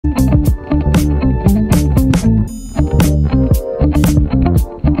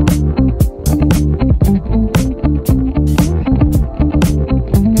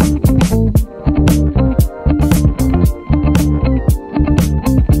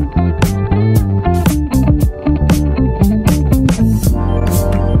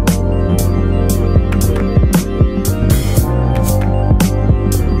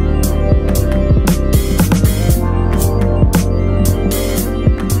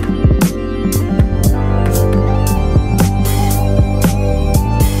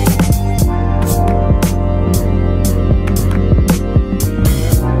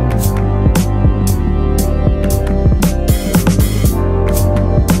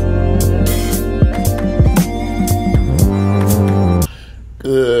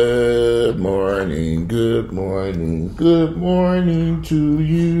Good morning to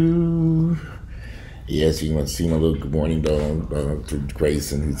you. Yes, you want to see my little good morning dog to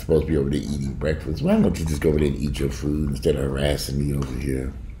Grayson, who's supposed to be over there eating breakfast. Why don't you just go over there and eat your food instead of harassing me over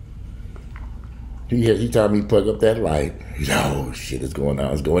here? He told me to plug up that light. He's like, oh shit, it's going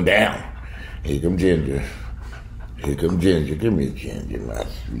on. It's going down. Here come Ginger. Here come Ginger. Come here, Ginger, my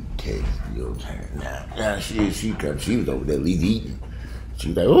sweet tasty old time. Now she comes. She was over there at least eating. She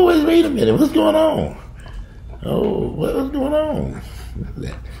was like, oh, wait a minute. What's going on? Oh, what's going on?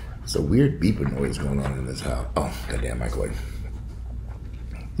 It's a weird beeping noise going on in this house. Oh, goddamn microwave.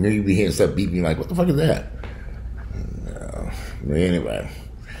 You know, you be hearing stuff beeping like, what the fuck is that? No. But anyway,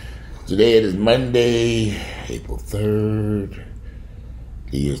 today it is Monday, April 3rd.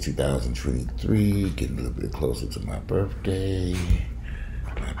 The year is 2023, getting a little bit closer to my birthday.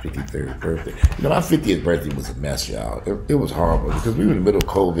 My 53rd birthday. You know, my 50th birthday was a mess, y'all. It was horrible because we were in the middle of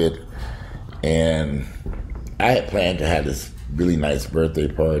COVID, and I had planned to have this really nice birthday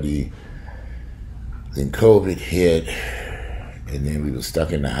party. Then COVID hit, and then we were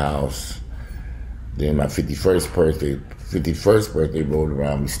stuck in the house. Then my 51st birthday rolled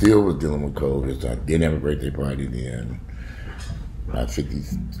around. We still was dealing with COVID, so I didn't have a birthday party then. My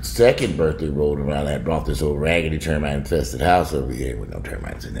 52nd birthday rolled around. I had brought this old raggedy termite-infested house over here with no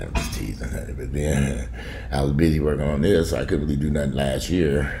termites in there, just teasing her. But then I was busy working on this, so I couldn't really do nothing last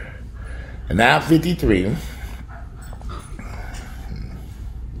year. And now I'm 53.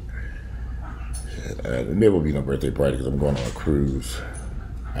 There will be no birthday party because I'm going on a cruise.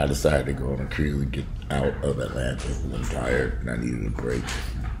 I decided to go on a cruise and get out of Atlanta because I'm tired and I needed a break.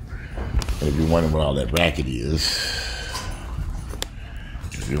 And if you're wondering what all that racket is,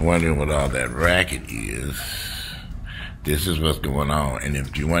 this is what's going on. And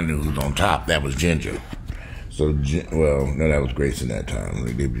if you're wondering who's on top, that was Ginger. So, well, no, that was Grayson that time.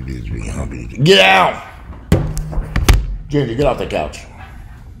 Get out! Ginger, get off the couch.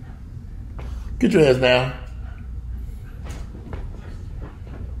 Get your ass down.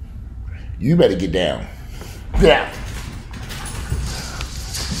 You better get down. Get out.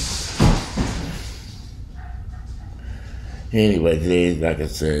 Anyway, today, like I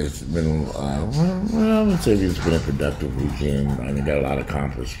said, it's been, I would say it's been a productive weekend. I got a lot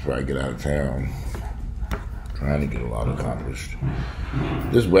accomplished before I get out of town. Trying to get a lot accomplished.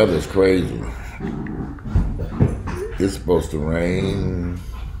 This weather is crazy. It's supposed to rain.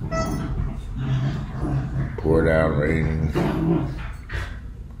 Pour down rain.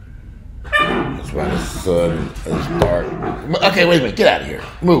 That's why the sun is dark. Okay, wait a minute. Get out of here.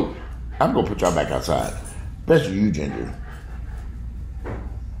 Move. I'm going to put y'all back outside. Especially you, Ginger.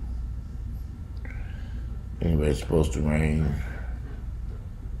 Anyway, it's supposed to rain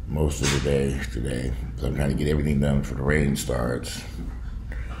most of the day today. So I'm trying to get everything done before the rain starts.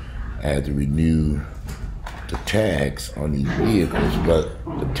 I had to renew the tags on these vehicles, but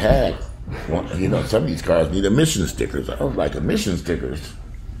the tag, you know, some of these cars need emission stickers. I was like, emission stickers?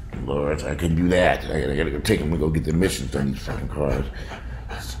 Lord, I couldn't do that. I gotta go take them and go get the emissions on these fucking cars.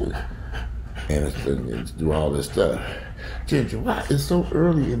 And it's do all this stuff. Ginger, why? It's so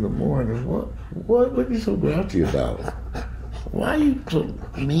early in the morning. What are you so grouchy about? Why are you so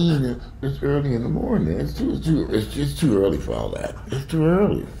mean it's early in the morning? It's just too early for all that. It's too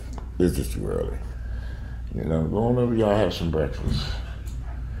early. It's just too early. You know, go on over, y'all have some breakfast.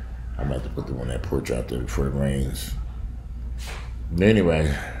 I'm about to put them on that porch out there before it rains. But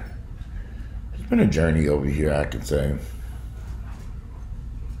anyway, it's been a journey over here, I can say.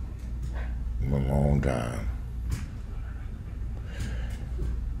 A long time.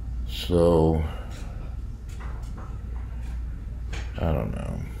 So, I don't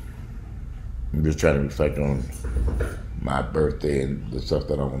know. I'm just trying to reflect on my birthday and the stuff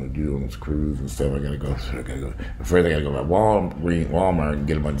that I want to do on this cruise and stuff. I gotta go. First, I gotta go to Walmart and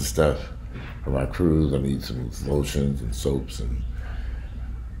get a bunch of stuff for my cruise. I need some lotions and soaps and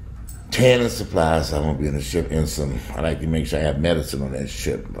tanning supplies. I won't be in the ship. And I like to make sure I have medicine on that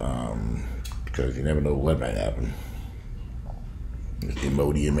ship. Because you never know what might happen.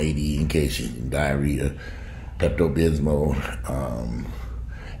 Imodium AD in case you diarrhea, Pepto-Bismol,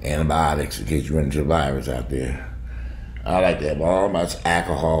 antibiotics in case you run into a virus out there. I like to have all my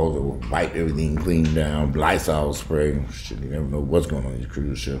alcohol that will wipe everything clean down, Lysol spray. Shit, you never know what's going on these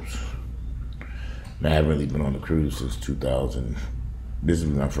cruise ships. And I haven't really been on the cruise since 2000. This is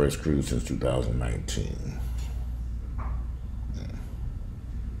my first cruise since 2019.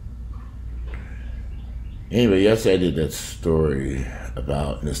 Anyway, yesterday I did that story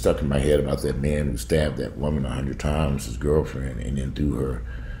about, and it stuck in my head about that man who stabbed that woman 100 times, his girlfriend, and then threw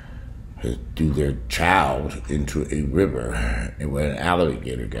their child into a river, and when an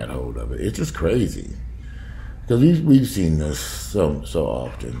alligator got hold of it. It's just crazy. Because we've seen this so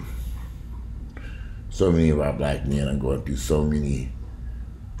often. So many of our black men are going through so many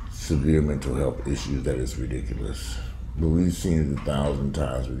severe mental health issues that it's ridiculous. But we've seen it 1,000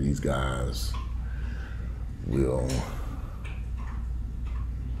 times where these guys will.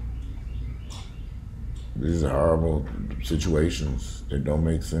 These are horrible situations that don't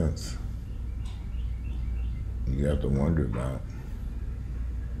make sense. You have to wonder about,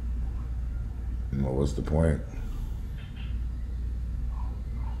 what's the point?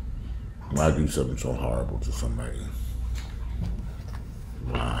 Why do something so horrible to somebody?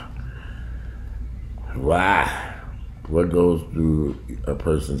 Why? Why? What goes through a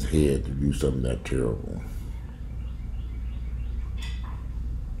person's head to do something that terrible?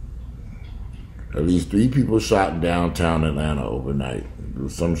 At least 3 people shot in downtown Atlanta overnight.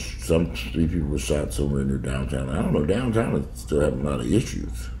 Some 3 people were shot somewhere near downtown. I don't know, downtown is still having a lot of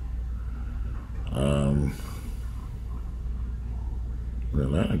issues.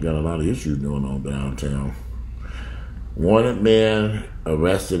 Atlanta got a lot of issues going on downtown. Wanted man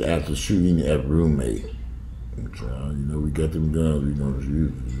arrested after shooting at roommate. We got them guns, we gonna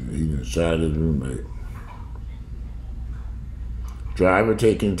use. He done shot his roommate. Driver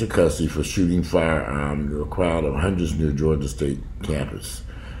taken into custody for shooting firearm near a crowd of hundreds near Georgia State campus.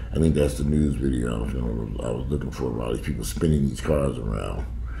 I think that's the news video I was looking for, about these people spinning these cars around.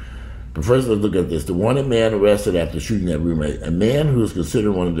 But first, let's look at this. The wanted man arrested after shooting at roommate. A man who is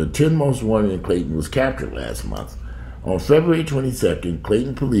considered one of the 10 most wanted in Clayton was captured last month. On February 22nd,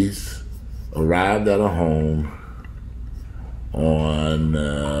 Clayton police arrived at a home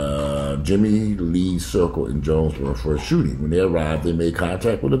on Jimmy Lee Circle in Jonesboro for a shooting. When they arrived, they made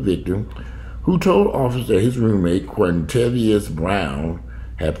contact with a victim who told officers that his roommate, Quintavious Brown,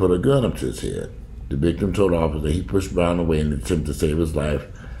 had put a gun up to his head. The victim told officers that he pushed Brown away in an attempt to save his life,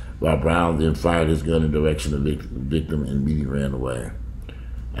 while Brown then fired his gun in the direction of the victim and immediately ran away.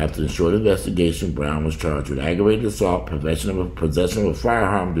 After a short investigation, Brown was charged with aggravated assault, possession of a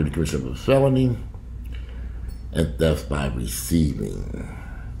firearm due to the commission of a felony, and theft by receiving.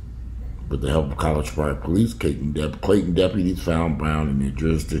 With the help of College Park police, Clayton deputies found Brown in their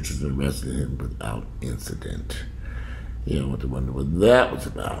jurisdictions and arrested him without incident. You want to wonder what that was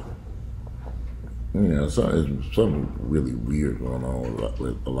about. Something really weird going on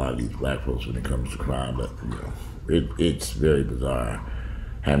with a lot of these black folks when it comes to crime. But it's very bizarre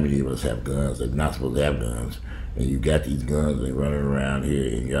how many of us have guns that are not supposed to have guns, and you got these guns and they running around here,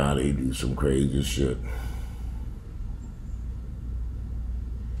 and they do some crazy shit.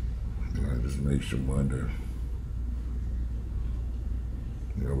 It just makes you wonder,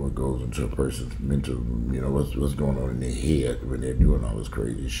 what goes into a person's mental, what's going on in their head when they're doing all this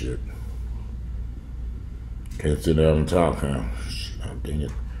crazy shit. Can't sit down and talk, huh? Oh, dang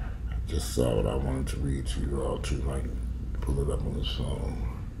it. I just saw what I wanted to read to you all, too. I can pull it up on this phone.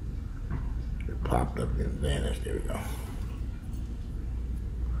 It popped up and vanished. There we go.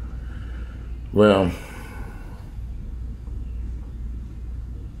 Well,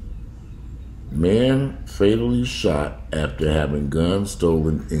 man fatally shot after having guns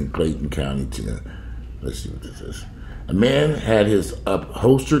stolen in Clayton County, Tennessee. Let's see what this is. A man had his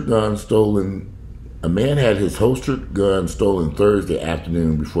holstered gun stolen Thursday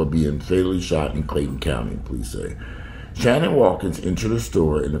afternoon before being fatally shot in Clayton County, police say. Shannon Watkins entered a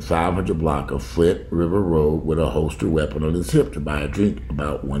store in the 500 block of Flint River Road with a holstered weapon on his hip to buy a drink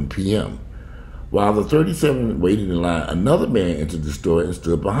about 1 p.m. While the 37 waited in line, another man entered the store and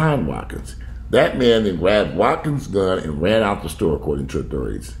stood behind Watkins. That man then grabbed Watkins' gun and ran out the store, according to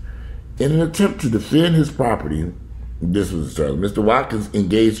authorities. In an attempt to defend his property, this was the story, Mr. Watkins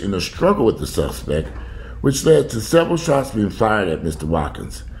engaged in a struggle with the suspect, which led to several shots being fired at Mr.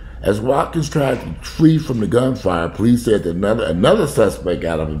 Watkins. As Watkins tried to flee from the gunfire, police said that another suspect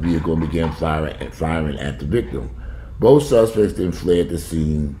got out of a vehicle and began firing at the victim. Both suspects then fled the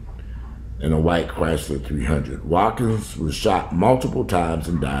scene in a white Chrysler 300. Watkins was shot multiple times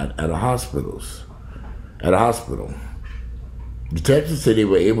and died at a hospital. Detectives said they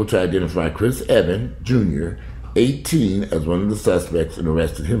were able to identify Chris Evans, Jr., 18, as one of the suspects and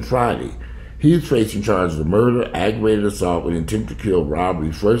arrested him Friday. He is facing charges of murder, aggravated assault with intent to kill,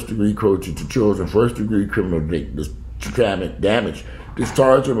 robbery, first-degree cruelty to children, first-degree criminal damage,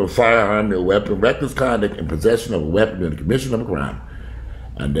 discharge of a firearm or a weapon, reckless conduct, and possession of a weapon in the commission of a crime.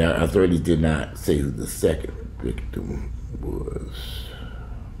 And the authorities did not say who the second victim was.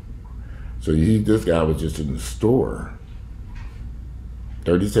 So this guy was just in the store.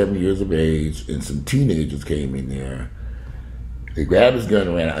 37 years of age, and some teenagers came in there. They grabbed his gun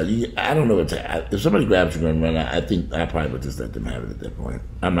and ran out. I don't know if somebody grabs your gun and ran out, I think I probably would just let them have it at that point.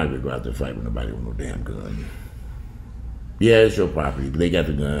 I'm not going to go out there fight with nobody with no damn gun. Yeah, it's your property, but they got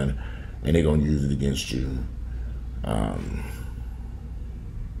the gun, and they're gonna use it against you. I'll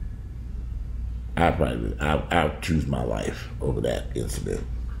choose my life over that incident.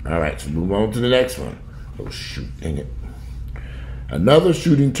 All right, so move on to the next one. Oh shoot, dang it. Another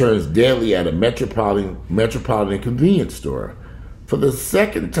shooting turns deadly at a metropolitan convenience store. For the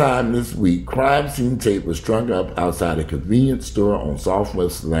second time this week, crime scene tape was strung up outside a convenience store on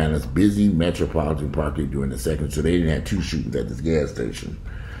Southwest Atlanta's busy Metropolitan Parkway during the second. So they didn't have two shootings at this gas station.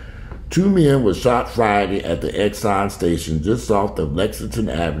 Two men were shot Friday at the Exxon station just south of Lexington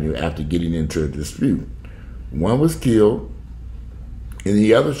Avenue after getting into a dispute. One was killed, and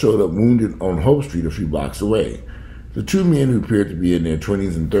the other showed up wounded on Hope Street a few blocks away. The two men, who appeared to be in their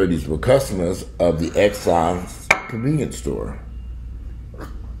 20s and 30s, were customers of the Exxon's convenience store.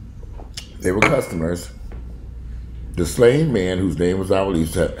 They were customers. The slain man, whose name was not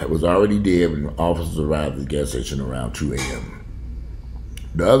released, was already dead when officers arrived at the gas station around 2 a.m.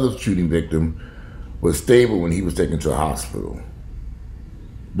 The other shooting victim was stable when he was taken to a hospital.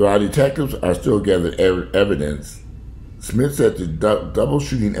 Though our detectives are still gathering evidence, Smith said the double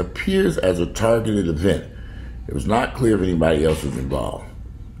shooting appears as a targeted event. It was not clear if anybody else was involved.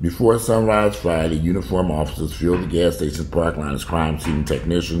 Before sunrise Friday, uniformed officers filled the gas station's parking lot as crime scene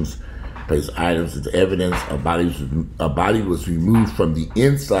technicians placed items as evidence. A body was removed from the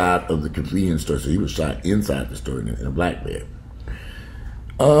inside of the convenience store, so he was shot inside the store in a black bed.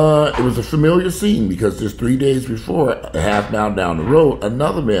 It was a familiar scene because just 3 days before, a half mile down the road,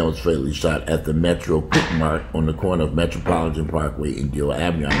 another man was fatally shot at the Metro Quick Mart on the corner of Metropolitan Parkway and Gill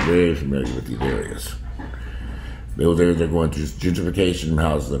Avenue. I'm very familiar with these areas. Those areas are going through gentrification.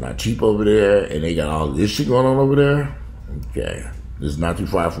 Houses are not cheap over there, and they got all this shit going on over there. Okay. This is not too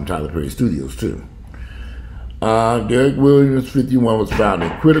far from Tyler Perry Studios, too. Derek Williams, 51, was found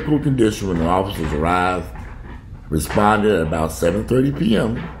in critical condition when the officers arrived. Responded at about 7:30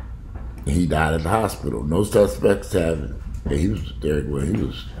 p.m. and he died at the hospital. No suspects have it. Yeah, he was Derek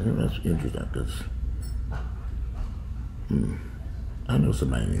Williams. That's interesting because I know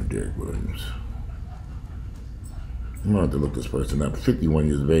somebody named Derek Williams. I'm gonna have to look this person up. 51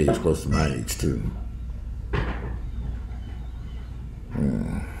 years of age, close to my age too.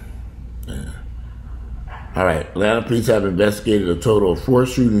 Yeah. All right, Atlanta police have investigated a total of 4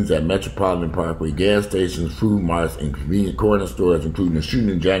 shootings at Metropolitan Parkway gas stations, food marts, and convenient corner stores, including a shooting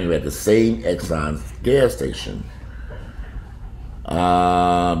in January at the same Exxon gas station.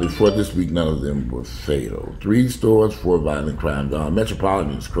 Before this week, none of them were fatal. 3 stores, 4 violent crimes.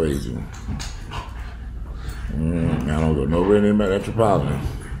 Metropolitan is crazy. I don't go nowhere near Metropolitan.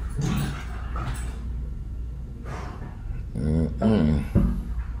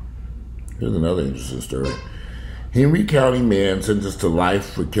 Here's another interesting story. Henry County man sentenced to life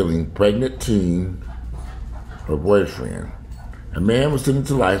for killing pregnant teen, her boyfriend. A man was sentenced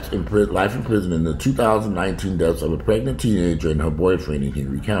to life in prison in the 2019 deaths of a pregnant teenager and her boyfriend in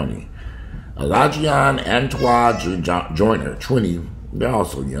Henry County. Elajian Antoine Joyner, 20, they're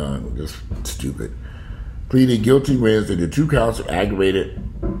also young, just stupid, pleaded guilty Wednesday to 2 counts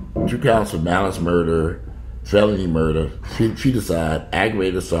of malice murder, felony murder, feticide,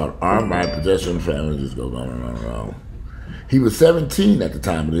 aggravated assault, armed robbery, possession of felony. Just goes on and on and on. He was 17 at the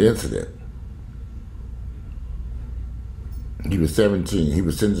time of the incident. He was 17. He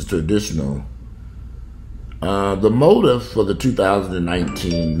was sentenced to additional. The motive for the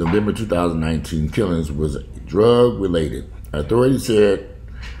November 2019 killings was drug-related. Authorities said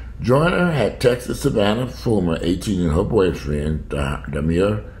Joyner had texted Savannah Fulmer, 18, and her boyfriend,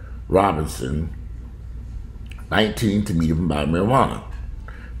 Damir Robinson, 19, to meet him about marijuana.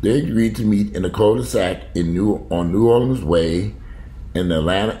 They agreed to meet in a cul-de-sac on New Orleans Way in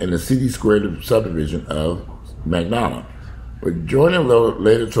the City Square subdivision of McDonough. But Joyner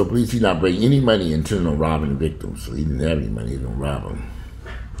later told police he did not bring any money intending on robbing the victim, so he didn't have any money, he was going to rob him.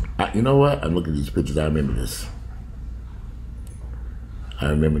 You know what? I'm looking at these pictures, I remember this. I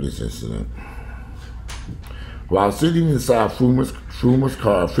remember this incident. While sitting inside Fulmer's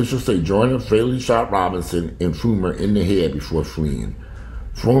car, officials say Joyner fatally shot Robinson and Fulmer in the head before fleeing.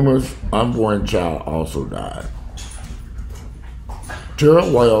 Fulmer's unborn child also died. Tara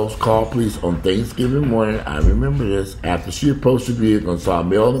Wells called police on Thanksgiving morning, I remember this, after she approached the vehicle and saw a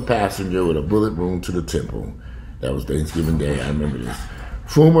male passenger with a bullet wound to the temple. That was Thanksgiving Day, I remember this.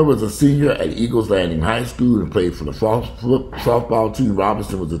 Fulmer was a senior at Eagles Landing High School and played for the softball team.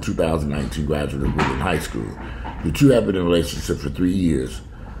 Robinson was a 2019 graduate of Woodland High School. The two had been in a relationship for 3 years.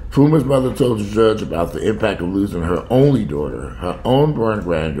 Fulmer's mother told the judge about the impact of losing her only daughter, her unborn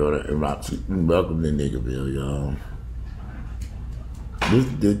granddaughter, and welcome to Niggaville, y'all. This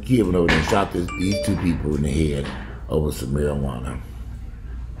kid went over there and shot these 2 people in the head over some marijuana.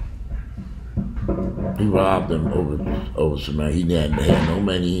 He robbed them over some marijuana. He had no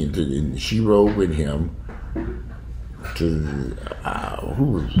money, and she rode with him to who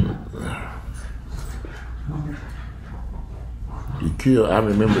was it? He killed. I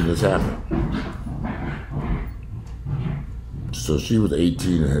remember this happened. So she was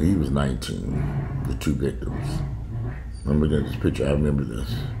 18 and he was 19. The two victims. Remember this picture? I remember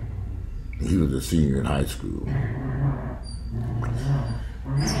this. He was a senior in high school.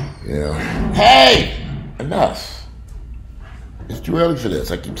 Yeah. Hey! Enough. It's too early for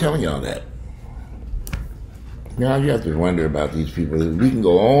this. I keep telling y'all that. Now you have to wonder about these people. We can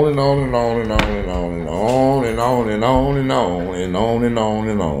go on and on and on and on and on and on and on and on and on and on and on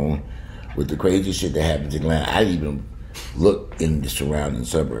and on with the crazy shit that happens in Atlanta. I even look in the surrounding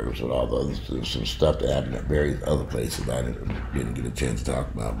suburbs with all the other, some stuff that happened at various other places I didn't get a chance to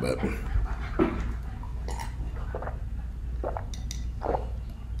talk about, but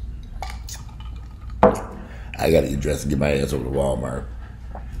I gotta get dressed and get my ass over to Walmart,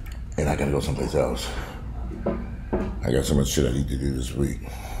 and I gotta go someplace else. I got so much shit I need to do this week.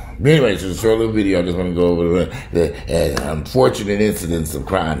 But anyway, so this short little video, I just want to go over the unfortunate incidents of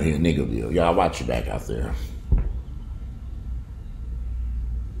crime here in Niggaville. Y'all watch your back out there.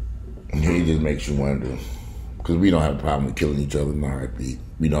 And it just makes you wonder. Because we don't have a problem with killing each other in the heartbeat.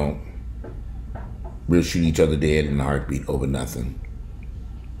 We don't. We'll shoot each other dead in the heartbeat over nothing.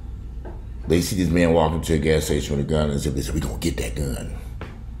 They see this man walking to a gas station with a gun and they say, we're going to get that gun.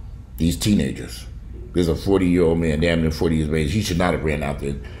 These teenagers. There's a 40-year-old man, damn near 40 years of age. He should not have ran out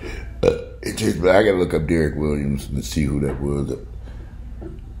there. I got to look up Derek Williams and see who that was.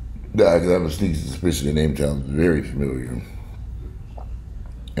 Because I have a sneaky suspicion the name sounds very familiar.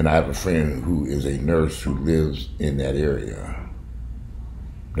 And I have a friend who is a nurse who lives in that area,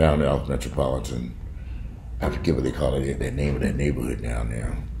 down there off Metropolitan. I forget what they call it, that name of that neighborhood down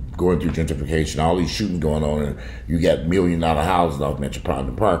there. Going through gentrification, all these shooting going on, and you got $1 million houses off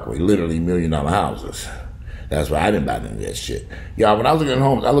Metropolitan Parkway, literally $1 million houses. That's why I didn't buy none of that shit. Y'all, when I was looking at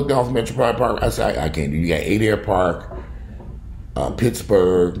homes, I looked off Metropolitan Parkway, I said, I can't do it. You got Adair Park,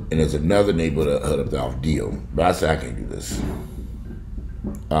 Pittsburgh, and there's another neighborhood up there off Deal. But I said, I can't do this.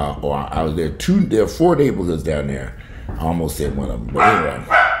 I was there, there are 4 neighborhoods down there. I almost said one of them. But anyway,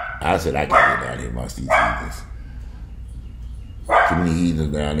 I said, I can't get down here amongst these heathens. Too many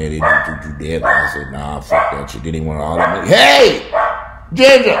heathens down there, they do too dead. I said, nah, fuck that shit. They didn't want all that money. Hey!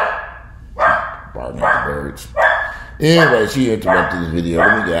 Ginger! Barking at the birds. Anyway, she interrupted this video.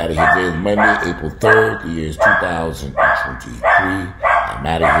 Let me get out of here. Today is Monday, April 3rd. The year is 2023. I'm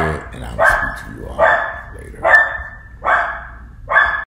out of here, and I will speak to you all.